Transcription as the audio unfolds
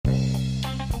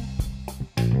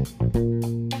Let's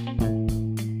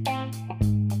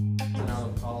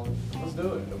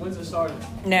do it. When's it starting?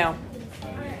 Now.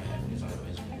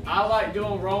 I like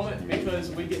dual enrollment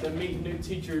because we get to meet new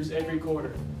teachers every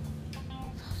quarter.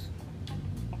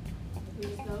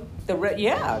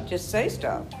 Yeah, just say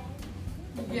stuff.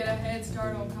 You get a head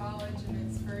start on college and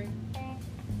it's free.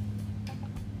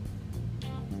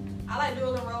 I like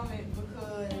dual enrollment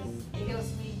because it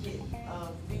helps me get a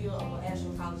feel of an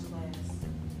actual college class.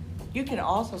 You can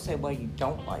also say why you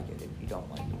don't like it if you don't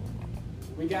like it.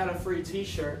 We got a free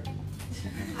T-shirt.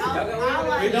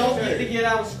 I We don't get to get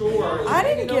out of school early. I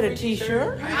didn't get a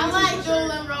T-shirt. I like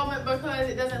dual enrollment because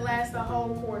it doesn't last the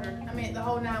whole quarter. The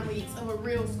whole 9 weeks of a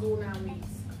real school 9 weeks.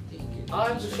 I'll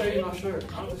have to show you my shirt.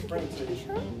 I'll just bring it to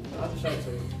you. I'll have to show it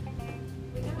to you.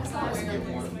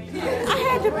 I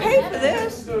had to pay for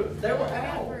this. They were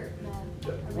out.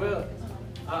 Well,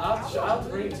 I'll have to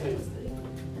bring it to you.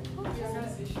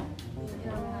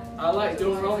 I like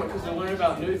dual enrollment because we learn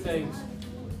about new things.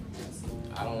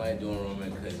 I don't like doing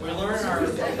enrollment because We learn our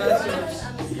professors.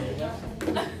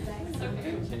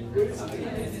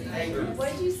 What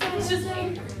did you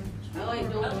say? I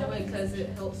like dual enrollment because it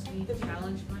helps me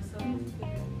challenge myself.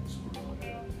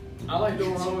 I like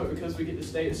dual enrollment because we get to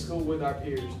stay at school with our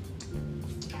peers.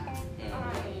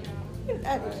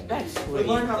 That's We sweet.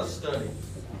 learn how to study.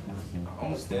 I'm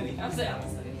gonna study. I'm saying.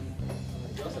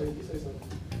 You say something.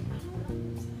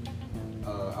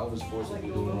 I was forced to do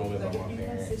enrollment by my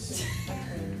parents.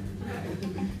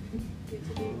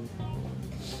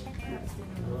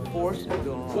 Forced to do So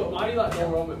enrollment. why do you like dual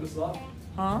enrollment, Miss Locke?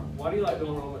 Huh? Why do you like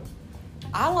dual enrollment?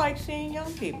 I like seeing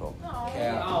young people.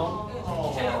 Yeah.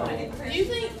 Do you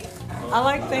think I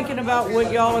like thinking about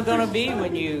what y'all are going to be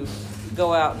when you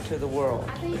go out into the world.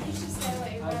 I think you should say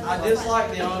what everybody I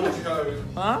dislike the honor code.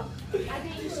 Huh? I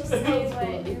think you should say what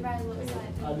everybody looks like.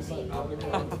 I just like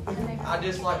I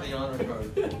dislike the honor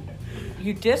code.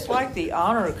 You dislike the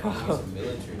honor code.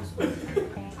 Military school.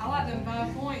 I like them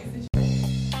 5 points?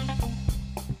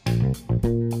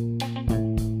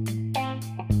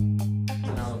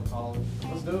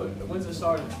 Let's do it. When's it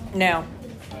starting? Now.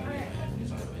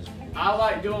 I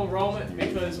like dual enrollment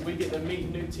because we get to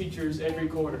meet new teachers every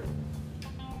quarter.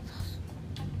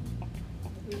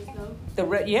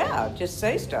 Yeah, just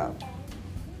say stuff.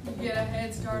 You get a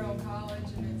head start on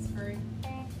college and it's free.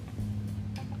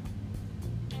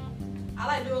 I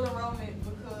like dual enrollment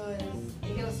because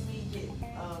it helps me get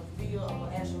a feel of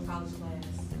an actual college class.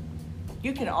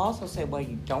 You can also say why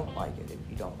you don't like it if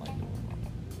you don't like it.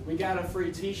 We got a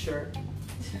free T-shirt.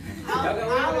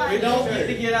 We don't get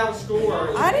to get out of school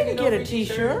early. I didn't get a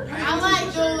T-shirt. I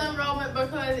like dual enrollment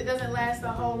because it doesn't last the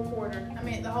whole quarter.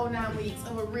 The whole 9 weeks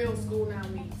of a real school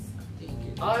 9 weeks.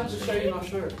 I'll have to show you my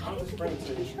shirt. I'll just bring it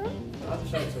to you. I'll have to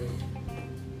show it to you.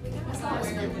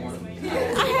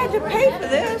 I had to pay for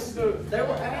this. They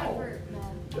were out.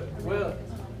 Well,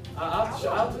 I'll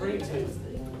have to bring it to you.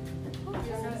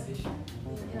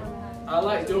 I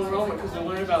like dual enrollment because we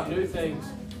learn about new things.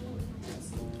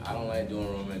 I don't like doing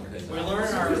enrollment because We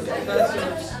learn our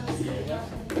professors.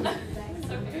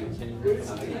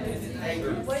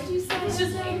 What did you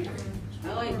say?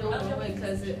 I like dual enrollment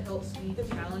because it helps me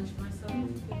challenge myself.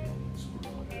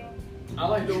 I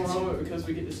like dual enrollment because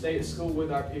we get to stay at school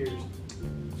with our peers.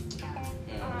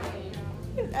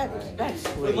 That's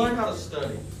We sweet. learn how to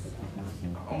study.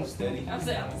 I'm gonna study. I'm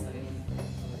saying.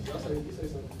 You say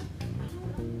something.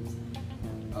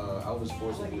 I was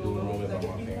forced to do enrollment by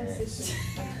my parents.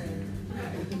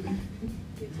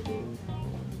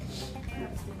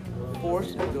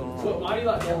 Forced to do So enrollment. why do you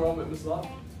like dual enrollment, Miss Locke?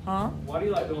 Huh? Why do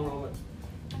you like dual enrollment?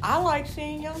 I like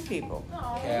seeing young people.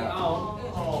 Yeah.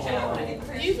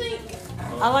 Do you think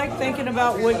I like thinking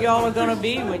about what y'all are going to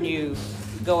be when you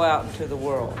go out into the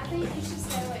world. I think you should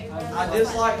say what everybody I looks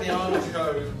dislike the honor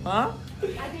code. Huh?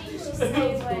 like. I think you should say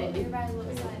what everybody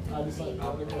looks like. I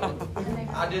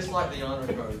dislike the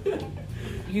honor code.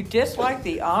 You dislike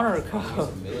the honor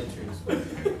code. Military school.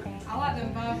 I like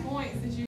them 5 points?